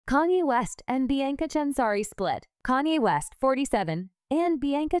Kanye West and Bianca Censori split. Kanye West, 47, and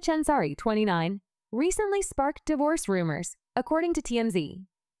Bianca Censori, 29, recently sparked divorce rumors, according to TMZ.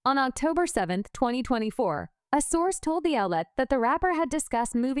 On October 7, 2024, a source told the outlet that the rapper had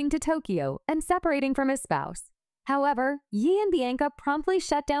discussed moving to Tokyo and separating from his spouse. However, Ye and Bianca promptly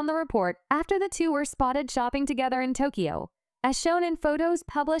shut down the report after the two were spotted shopping together in Tokyo, as shown in photos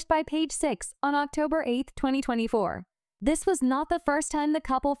published by Page 6 on October 8, 2024. This was not the first time the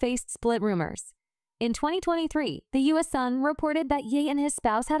couple faced split rumors. In 2023, the U.S. Sun reported that Ye and his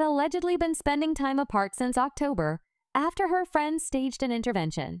spouse had allegedly been spending time apart since October after her friends staged an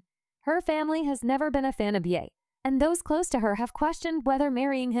intervention. Her family has never been a fan of Ye, and those close to her have questioned whether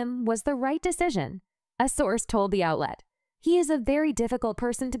marrying him was the right decision. A source told the outlet, "He is a very difficult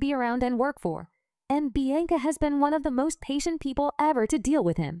person to be around and work for, and Bianca has been one of the most patient people ever to deal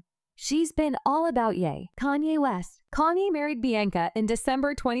with him. She's been all about Ye." Kanye West. Kanye married Bianca in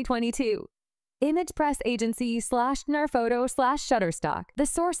December 2022. Image press agency /Narphoto/Shutterstock. The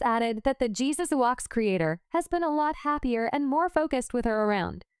source added that the Jesus Walks creator has been a lot happier and more focused with her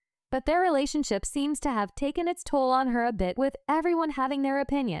around. But their relationship seems to have taken its toll on her a bit, with everyone having their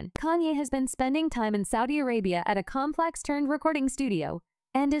opinion. Kanye has been spending time in Saudi Arabia at a complex-turned-recording studio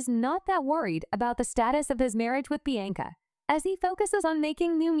and is not that worried about the status of his marriage with Bianca, as he focuses on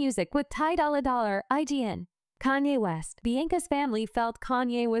making new music with Ty Dolla $. IGN. Kanye West. Bianca's family felt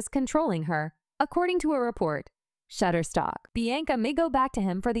Kanye was controlling her, according to a report. Shutterstock. Bianca may go back to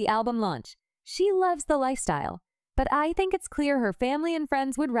him for the album launch. She loves the lifestyle, but I think it's clear her family and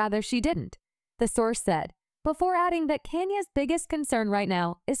friends would rather she didn't, the source said, before adding that Kanye's biggest concern right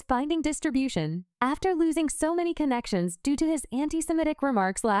now is finding distribution after losing so many connections due to his anti-Semitic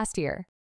remarks last year.